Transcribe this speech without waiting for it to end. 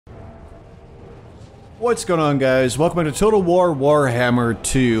What's going on, guys? Welcome to Total War Warhammer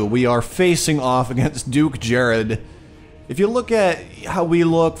 2. We are facing off against Duke Jared. If you look at how we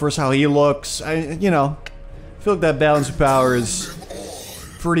look versus how he looks, I feel like that balance of power is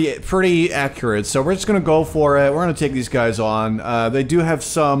pretty accurate. So we're just gonna go for it. We're gonna take these guys on. They do have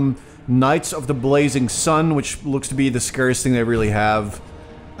some Knights of the Blazing Sun, which looks to be the scariest thing they really have.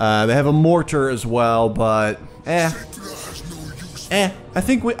 They have a mortar as well, but I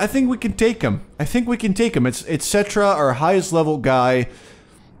think we can take him. I think we can take him. It's Settra, our highest level guy,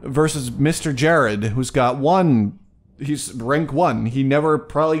 versus Mr. Jared, who's got one. He's rank 1. He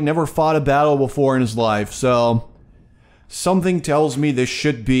probably never fought a battle before in his life, so something tells me this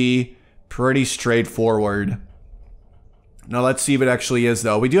should be pretty straightforward. Now let's see if it actually is,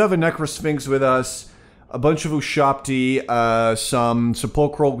 though. We do have a Necrosphinx with us, a bunch of Ushapti, some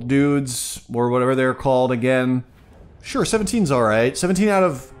sepulchral dudes, or whatever they're called again. Sure, 17's alright. 17 out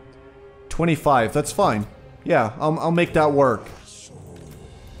of 25, that's fine. Yeah, I'll make that work.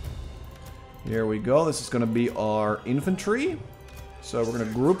 Here we go, this is gonna be our infantry. So we're gonna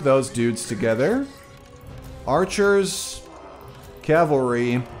group those dudes together. Archers,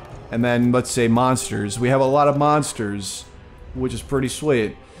 cavalry, and then let's say monsters. We have a lot of monsters, which is pretty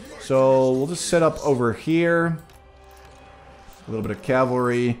sweet. So we'll just set up over here. A little bit of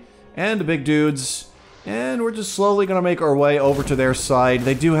cavalry, and the big dudes. And we're just slowly gonna make our way over to their side.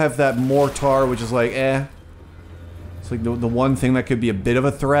 They do have that mortar, which is like, It's like the one thing that could be a bit of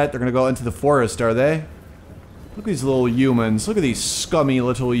a threat. They're gonna go into the forest, are they? Look at these little humans. Look at these scummy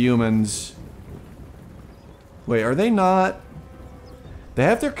little humans. Wait, are they not? They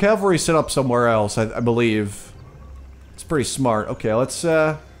have their cavalry set up somewhere else, I believe. It's pretty smart. Okay, let's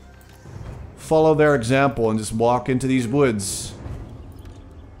follow their example and just walk into these woods.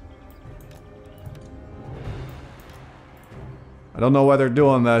 I don't know why they're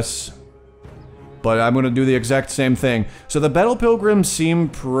doing this, but I'm going to do the exact same thing. So the Battle Pilgrims seem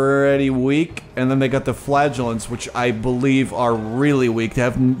pretty weak, and then they got the Flagellants, which I believe are really weak. They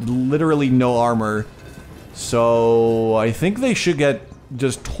have literally no armor. So I think they should get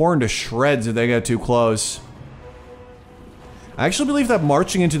just torn to shreds if they get too close. I actually believe that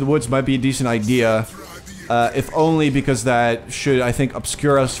marching into the woods might be a decent idea. If only because that should, I think,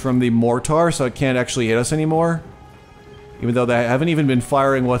 obscure us from the mortar, so it can't actually hit us anymore. Even though they haven't even been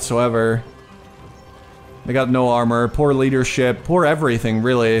firing whatsoever. They got no armor, poor leadership, poor everything,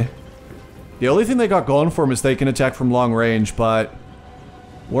 really. The only thing they got going for them is they can attack from long range, but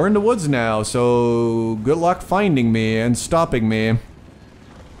we're in the woods now, so good luck finding me and stopping me.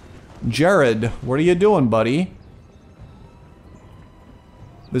 Jared, what are you doing, buddy?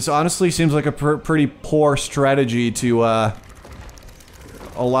 This honestly seems like a pretty poor strategy to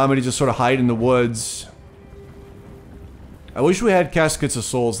allow me to just sort of hide in the woods. I wish we had Caskets of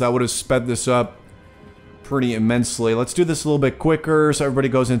Souls. That would have sped this up pretty immensely. Let's do this a little bit quicker so everybody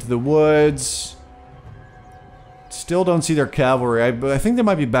goes into the woods. Still don't see their cavalry. I think they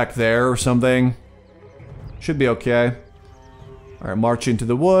might be back there or something. Should be okay. Alright, march into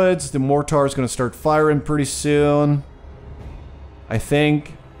the woods. The mortar is going to start firing pretty soon. I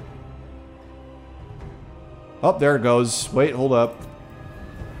think. Oh, there it goes. Wait, hold up.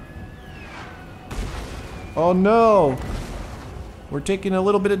 Oh no! We're taking a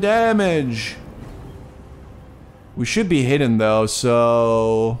little bit of damage. We should be hidden though,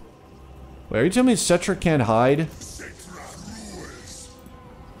 so... Wait, are you telling me Settra can't hide?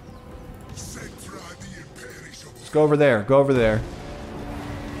 Let's go over there, go over there.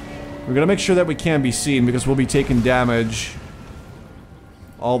 We're gonna make sure that we can't be seen because we'll be taking damage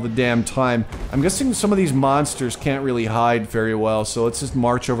all the damn time. I'm guessing some of these monsters can't really hide very well, so let's just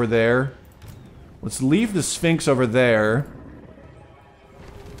march over there. Let's leave the Sphinx over there.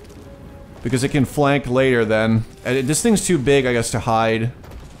 Because it can flank later then. And this thing's too big, I guess, to hide.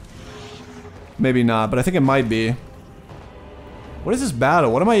 Maybe not, but I think it might be. What is this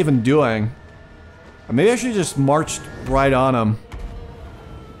battle? What am I even doing? Maybe I should just march right on him.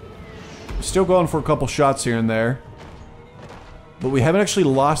 Still going for a couple shots here and there. But we haven't actually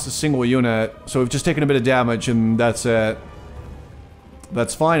lost a single unit. So we've just taken a bit of damage and that's it.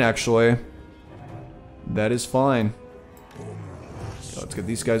 That's fine, actually. That is fine. Let's get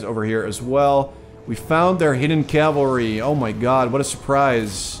these guys over here as well. We found their hidden cavalry. Oh my god, what a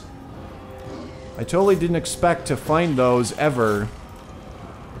surprise. I totally didn't expect to find those ever.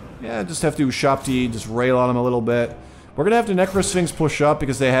 Yeah, just have to Ushapti, just rail on them a little bit. We're gonna have to Necrosphinx push up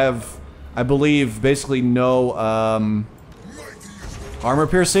because they have, I believe, basically no armor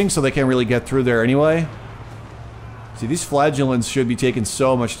piercing, so they can't really get through there anyway. See, these Flagellants should be taking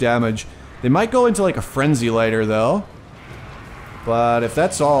so much damage. They might go into like a frenzy later, though. But if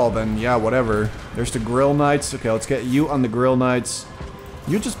that's all, then yeah, whatever. There's the Grill Knights. Okay, let's get you on the Grill Knights.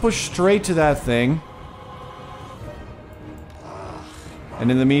 You just push straight to that thing.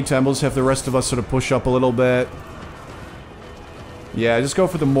 And in the meantime, we'll just have the rest of us sort of push up a little bit. Yeah, just go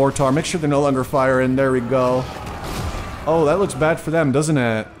for the mortar. Make sure they're no longer firing. There we go. Oh, that looks bad for them, doesn't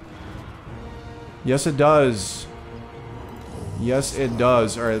it? Yes, it does. Yes, it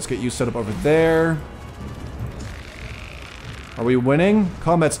does. Alright, let's get you set up over there. Are we winning?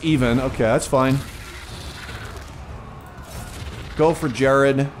 Combat's even. Okay, that's fine. Go for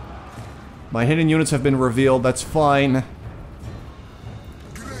Jared. My hidden units have been revealed. That's fine.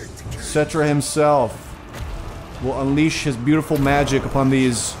 Settra himself will unleash his beautiful magic upon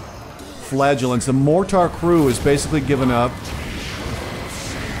these flagellants. The mortar crew is basically given up.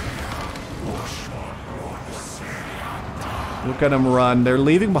 Look at them run. They're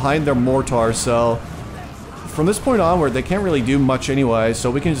leaving behind their mortar, so from this point onward, they can't really do much anyway,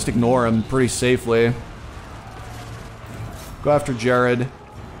 so we can just ignore them pretty safely. Go after Jared.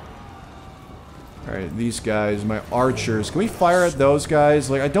 Alright, these guys, my archers. Can we fire at those guys?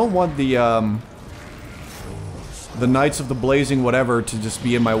 Like, I don't want the Knights of the Blazing whatever to just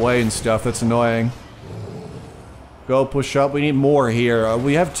be in my way and stuff. That's annoying. Go push up. We need more here.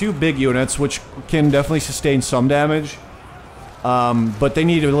 We have 2 big units, which can definitely sustain some damage. But they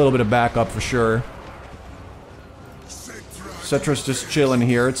need a little bit of backup for sure. Settra's just chilling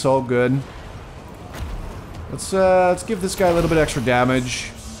here. It's all good. Let's give this guy a little bit extra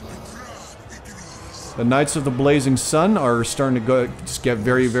damage. The Knights of the Blazing Sun are starting to go just get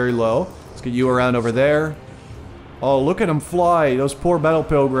very, very low. Let's get you around over there. Oh, look at them fly. Those poor battle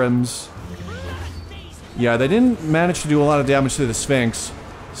pilgrims. Yeah, they didn't manage to do a lot of damage to the Sphinx,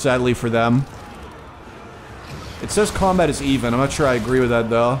 sadly for them. It says combat is even. I'm not sure I agree with that,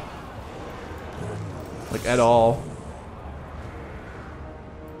 though. Like, at all.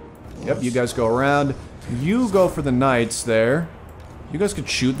 Yep, you guys go around. You go for the Knights there. You guys could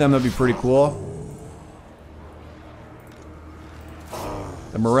shoot them. That'd be pretty cool.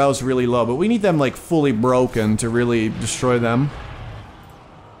 The morale's really low, but we need them, like, fully broken to really destroy them.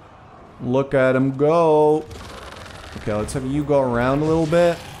 Look at them go. Okay, let's have you go around a little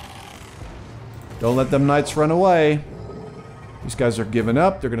bit. Don't let them Knights run away. These guys are giving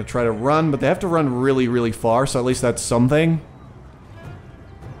up. They're going to try to run, but they have to run really, really far, so at least that's something.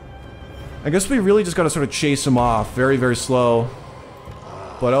 I guess we really just got to sort of chase them off. Very, very slow.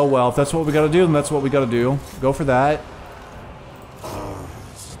 But oh well, if that's what we got to do, then that's what we got to do. Go for that.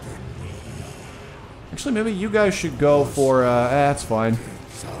 Actually, maybe you guys should go for, that's fine.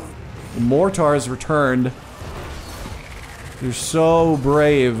 The mortar is returned. You're so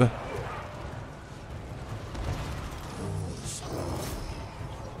brave.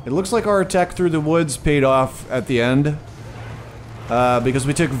 It looks like our attack through the woods paid off at the end. Because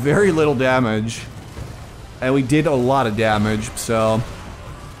we took very little damage. And we did a lot of damage, so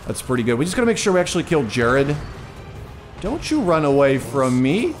that's pretty good. We just gotta make sure we actually kill Jared. Don't you run away from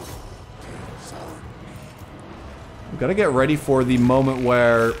me. We gotta get ready for the moment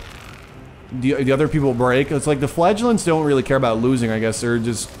where the other people break. It's like the flagellants don't really care about losing, I guess. They're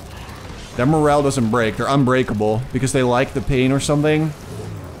just... their morale doesn't break. They're unbreakable because they like the pain or something.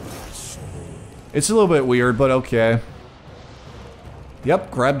 It's a little bit weird, but okay.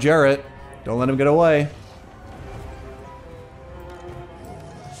 Yep, grab Jarrett. Don't let him get away.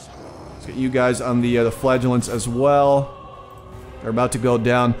 Let's get you guys on the flagellants as well. They're about to go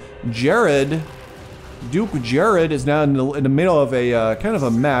down. Jared... Duke Jared is now in the middle of a kind of a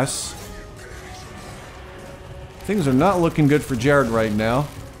mess. Things are not looking good for Jared right now.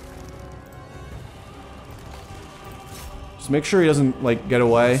 Just make sure he doesn't, like, get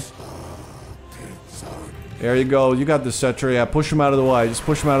away. There you go. You got the Settra. Yeah, push him out of the way. Just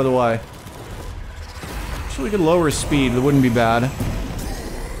push him out of the way. Actually, we could lower his speed. It wouldn't be bad.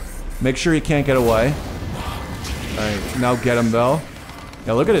 Make sure he can't get away. Alright, now get him, though.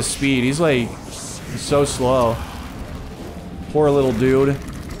 Yeah, look at his speed. He's, like... he's so slow. Poor little dude.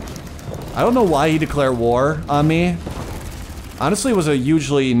 I don't know why he declared war on me. Honestly, it was a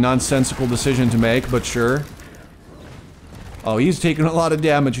hugely nonsensical decision to make, but sure. Oh, he's taking a lot of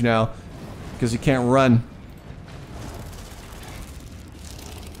damage now. Because he can't run.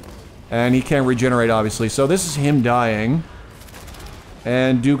 And he can't regenerate, obviously. So this is him dying.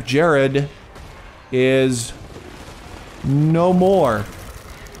 And Duke Jared is no more.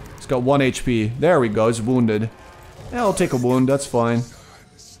 He's got 1 HP. There we go, he's wounded. Yeah, I'll take a wound, that's fine.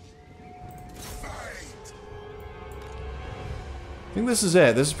 I think this is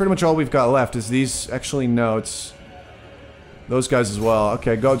it. This is pretty much all we've got left, is these... actually, no, it's... those guys as well.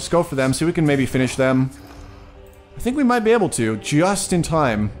 Okay, just go for them. See if we can maybe finish them. I think we might be able to, just in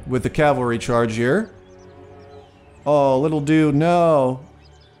time, with the cavalry charge here. Oh, little dude, no.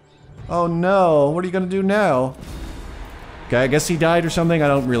 Oh no, what are you gonna do now? Okay, I guess he died or something, I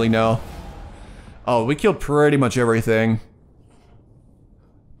don't really know. Oh, we killed pretty much everything.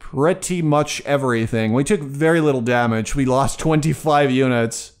 Pretty much everything. We took very little damage. We lost 25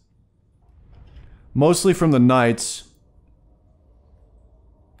 units. Mostly from the knights.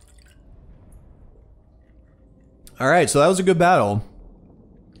 Alright, so that was a good battle.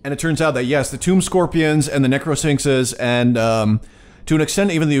 And it turns out that, yes, the Tomb Scorpions and the Necrosphinxes and, to an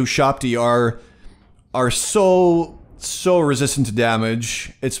extent, even the Ushapti are so resistant to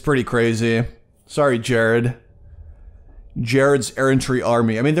damage. It's pretty crazy. Sorry, Jared. Jared's errantry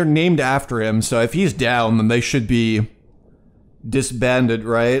army. I mean, they're named after him, so if he's down, then they should be disbanded,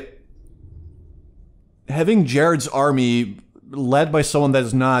 right? Having Jared's army led by someone that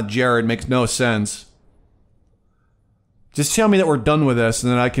is not Jared makes no sense. Just tell me that we're done with this,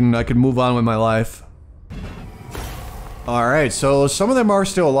 and then I can move on with my life. Alright, so some of them are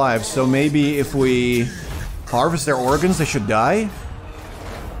still alive, so maybe if we harvest their organs, they should die?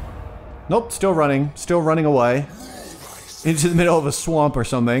 Nope, still running away. Into the middle of a swamp or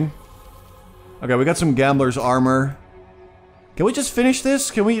something. Okay, we got some gambler's armor. Can we just finish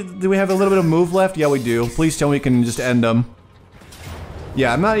this? Do we have a little bit of move left? Yeah, we do. Please tell me we can just end them.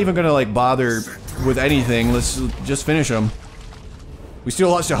 Yeah, I'm not even gonna, like, bother with anything. Let's just finish them. We still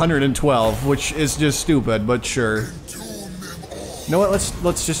lost 112, which is just stupid, but sure. You know what?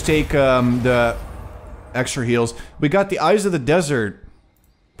 Let's just take, the extra heals. We got the Eyes of the Desert.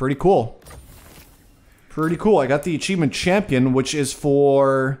 Pretty cool. Pretty cool. I got the achievement champion, which is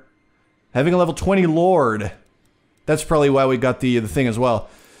for having a level 20 lord. That's probably why we got the thing as well.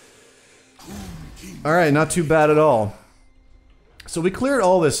 Alright, not too bad at all. So we cleared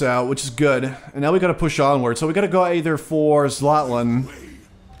all this out, which is good. And now we gotta push onward. So we gotta go either for Zlotlan.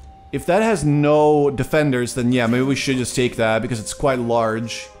 If that has no defenders, then yeah, maybe we should just take that because it's quite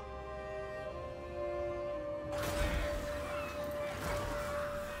large.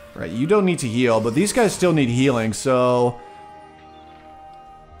 Right, you don't need to heal, but these guys still need healing, so...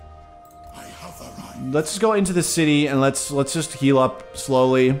 Let's just go into the city and let's just heal up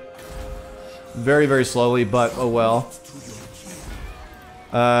slowly. Very, very slowly, but oh well.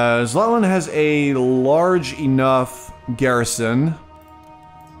 Zlotlan has a large enough garrison.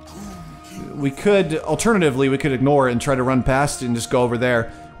 We could, alternatively, we could ignore it and try to run past it and just go over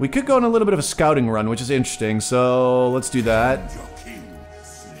there. We could go on a little bit of a scouting run, which is interesting, so let's do that.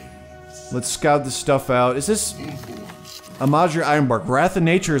 Let's scout this stuff out. Is this... Amadri Ironbark. Wrath of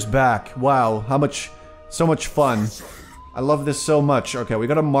Nature is back. Wow, how much... So much fun. I love this so much. Okay, we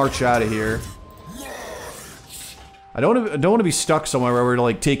gotta march out of here. I don't want to be stuck somewhere where we're,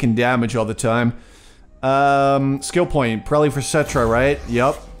 like, taking damage all the time. Skill point. Probably for Settra, right?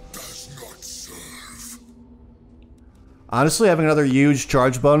 Yep. Honestly, having another huge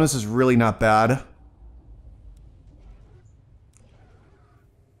charge bonus is really not bad.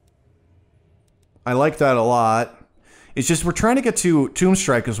 I like that a lot. It's just we're trying to get to Tomb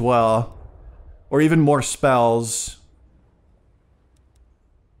Strike as well. Or even more spells.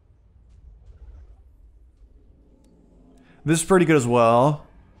 This is pretty good as well.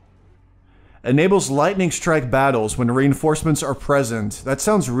 Enables lightning strike battles when reinforcements are present. That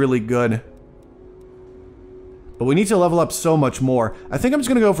sounds really good. But we need to level up so much more. I think I'm just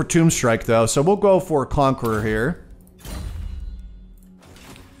gonna go for Tomb Strike though, so we'll go for Conqueror here.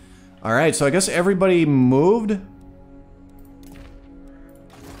 Alright, so I guess everybody moved?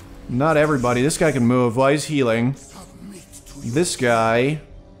 Not everybody. This guy can move while he's healing. This guy.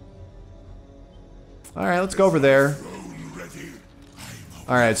 Alright, let's go over there.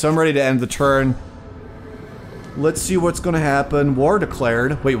 Alright, so I'm ready to end the turn. Let's see what's gonna happen. War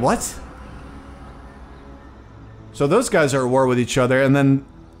declared. Wait, what? So those guys are at war with each other, and then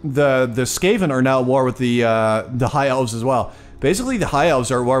the Skaven are now at war with the High Elves as well. Basically, the High Elves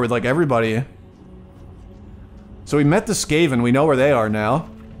are at war with, like, everybody. So we met the Skaven. We know where they are now.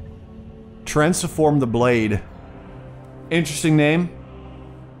 Transform the Blade. Interesting name.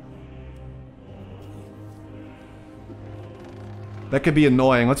 That could be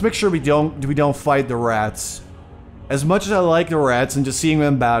annoying. Let's make sure we don't fight the rats. As much as I like the rats and just seeing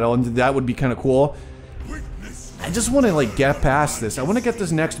them battle, and that would be kind of cool. I just want to, like, get past this. I want to get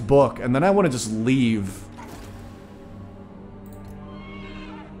this next book, and then I want to just leave.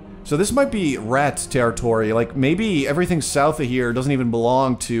 So this might be rat territory. Like, maybe everything south of here doesn't even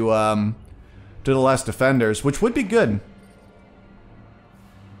belong to the Last Defenders, which would be good.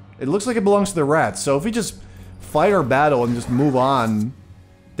 It looks like it belongs to the rats, so if we just fight our battle and just move on,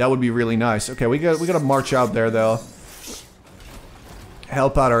 That would be really nice. Okay, we gotta march out there though.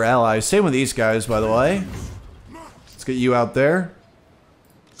 Help out our allies. Same with these guys, by the way. Let's get you out there.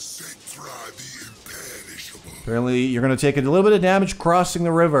 Settra the Imperishable. Apparently, you're gonna take a little bit of damage crossing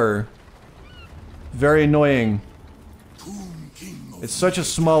the river. Very annoying. It's such a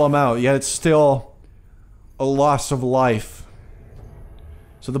small amount, yet it's still a loss of life.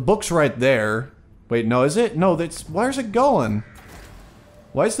 So the book's right there. Wait, no, is it? No, that's... Where's it going?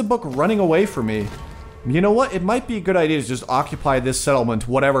 Why is the book running away from me? You know what? It might be a good idea to just occupy this settlement,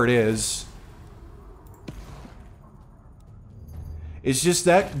 whatever it is. It's just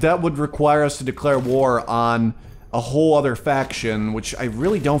that would require us to declare war on a whole other faction, which I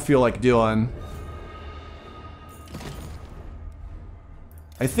really don't feel like doing.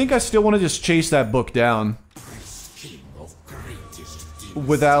 I think I still want to just chase that book down.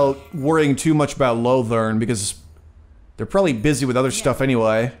 Without worrying too much about Lothern, because they're probably busy with other stuff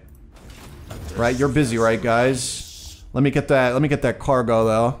anyway. Right? You're busy, right, guys? Let me get that cargo,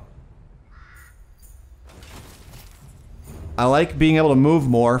 though. I like being able to move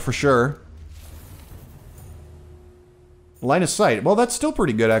more, for sure. Line of sight. Well, that's still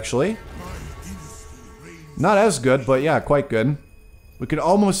pretty good, actually. Not as good, but yeah, quite good. We can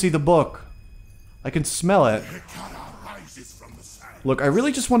almost see the book. I can smell it. Look, I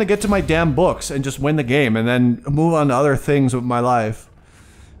really just want to get to my damn books and just win the game and then move on to other things with my life.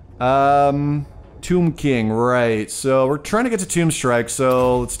 Tomb King, right. So we're trying to get to Tomb Strike,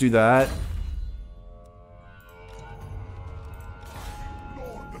 so let's do that.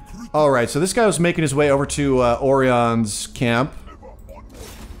 Alright, so this guy was making his way over to Orion's camp.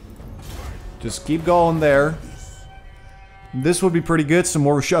 Just keep going there. This would be pretty good. Some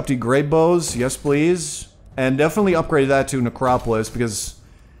more Shupti Great Bows. Yes, please. And definitely upgrade that to Necropolis, because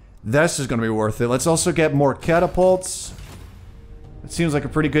that's just going to be worth it. Let's also get more catapults. It seems like a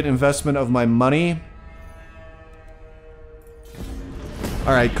pretty good investment of my money.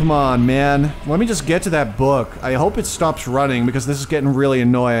 Alright, come on, man. Let me just get to that book. I hope it stops running, because this is getting really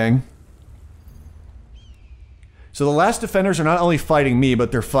annoying. So the last defenders are not only fighting me,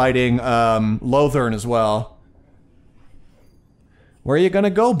 but they're fighting Lothern as well. Where are you gonna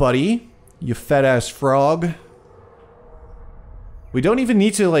go, buddy? You fat-ass frog. We don't even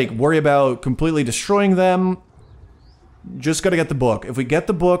need to, like, worry about completely destroying them. Just gotta get the book. If we get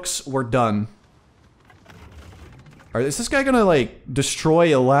the books, we're done. Alright, is this guy gonna, like,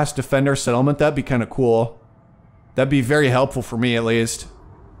 destroy a last defender settlement? That'd be kinda cool. That'd be very helpful for me, at least.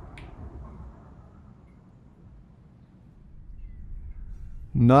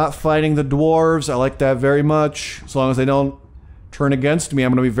 Not fighting the dwarves. I like that very much. As long as they don't turn against me,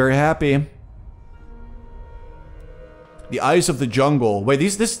 I'm gonna be very happy. The Eyes of the Jungle. Wait,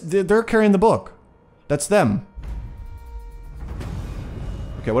 they're carrying the book. That's them.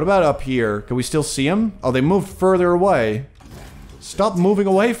 Okay, what about up here? Can we still see them? Oh, they moved further away. Stop moving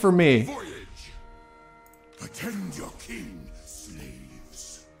away from me. Attend your king,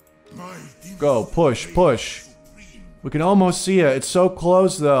 slaves. Go, push, push. We can almost see it. It's so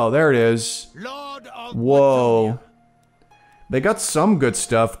close, though. There it is. Whoa. They got some good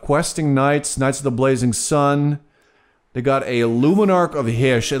stuff. Questing Knights, Knights of the Blazing Sun. They got a Luminarch of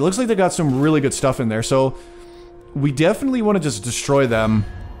Hish. It looks like they got some really good stuff in there, so we definitely want to just destroy them.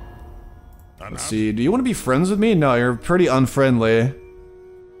 Let's see, do you want to be friends with me? No, you're pretty unfriendly.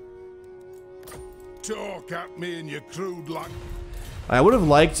 Talk at me in your crude luck. I would have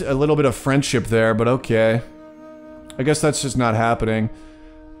liked a little bit of friendship there, but okay. I guess that's just not happening.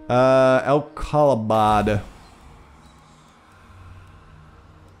 Al-Khalabad.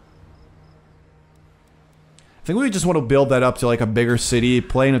 I think we just want to build that up to like a bigger city.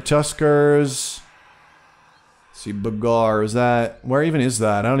 Plain of Tuskers. Let's see, Bagar, is that... Where even is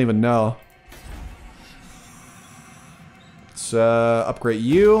that? I don't even know. Let's upgrade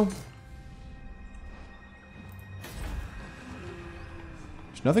you.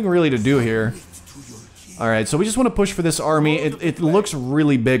 There's nothing really to do here. Alright, so we just want to push for this army. It looks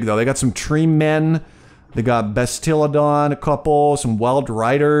really big though. They got some tree men. They got Bestiladon, a couple, some wild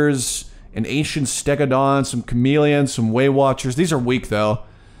riders, an ancient Stegodon, some chameleons, some way watchers. These are weak though.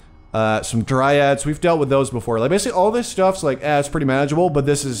 Some dryads. We've dealt with those before. Like basically all this stuff's like, it's pretty manageable, but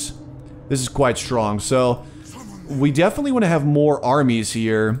this is quite strong. So we definitely want to have more armies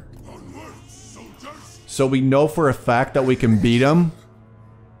here, so we know for a fact that we can beat them.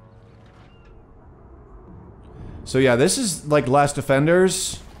 So yeah, this is like last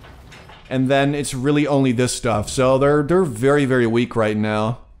defenders, and then it's really only this stuff. So they're very, very weak right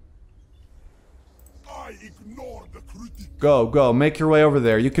now. Go, go, make your way over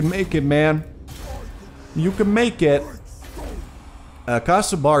there. You can make it, man. You can make it.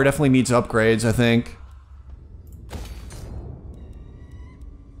 Casa Bar definitely needs upgrades, I think.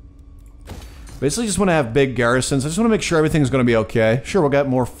 Basically just want to have big garrisons. I just want to make sure everything's going to be okay. Sure, we'll get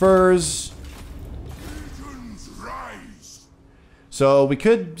more furs. So we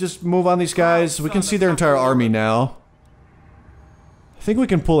could just move on these guys. We can see their entire army now. I think we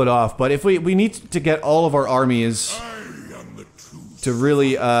can pull it off, but if we need to get all of our armies to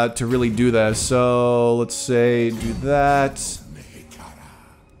really do this. So let's say do that.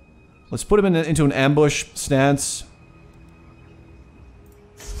 Let's put him into an ambush stance.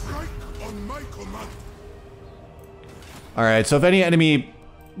 Alright, so if any enemy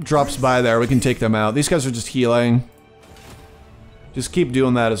drops by there, we can take them out. These guys are just healing. Just keep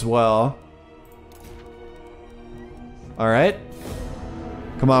doing that as well. Alright.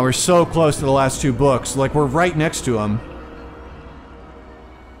 Come on, we're so close to the last 2 books. Like, we're right next to them.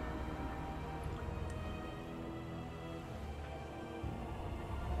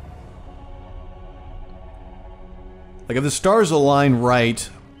 Like, if the stars align right,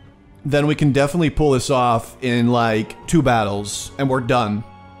 then we can definitely pull this off in, like, 2 battles, and we're done.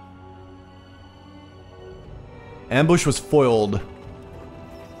 Ambush was foiled.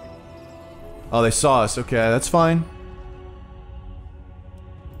 Oh, they saw us. Okay, that's fine.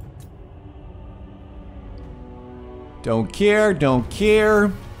 Don't care, don't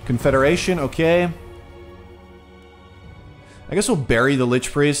care. Confederation, okay. I guess we'll bury the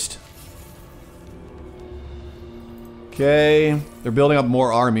Lich Priest. Okay, they're building up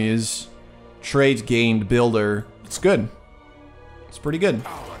more armies. Trades gained, builder. It's good. It's pretty good.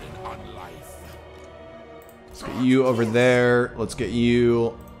 Let's get you over there. Let's get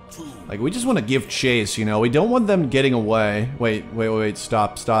you... Like, we just want to give chase, you know? We don't want them getting away. Wait,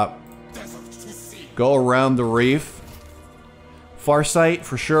 stop. Go around the reef. Farsight,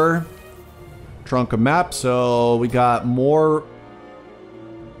 for sure. Trunk of map, so we got more...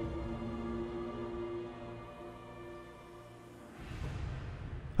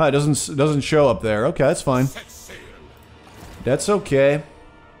 Oh, it doesn't show up there. Okay, that's fine. That's okay.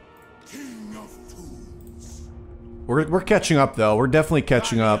 We're catching up though. We're definitely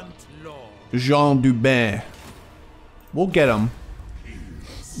catching up. Jean Dubin. We'll get him.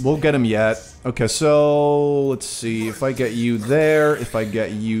 We'll get him yet. Okay, so let's see. If I get you there, if I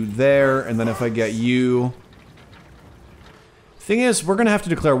get you there, and then if I get you... Thing is, we're gonna have to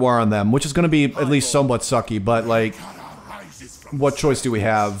declare war on them, which is gonna be at least somewhat sucky, but like... What choice do we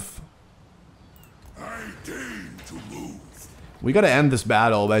have? We gotta end this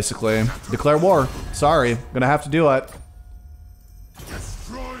battle, basically. Declare war. Sorry. Gonna have to do it.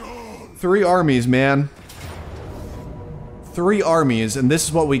 3 armies, man. 3 armies, and this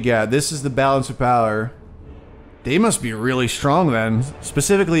is what we get. This is the balance of power. They must be really strong, then.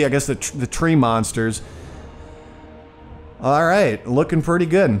 Specifically, I guess, the tree monsters. Alright, looking pretty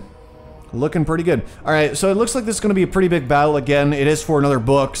good. Looking pretty good. Alright, so it looks like this is going to be a pretty big battle again. It is for another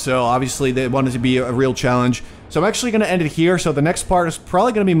book, so obviously they want it to be a real challenge. So I'm actually going to end it here, so the next part is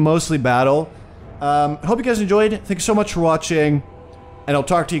probably going to be mostly battle. Hope you guys enjoyed. Thank you so much for watching, and I'll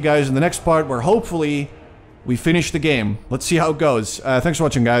talk to you guys in the next part where hopefully we finish the game. Let's see how it goes. Thanks for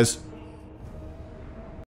watching, guys.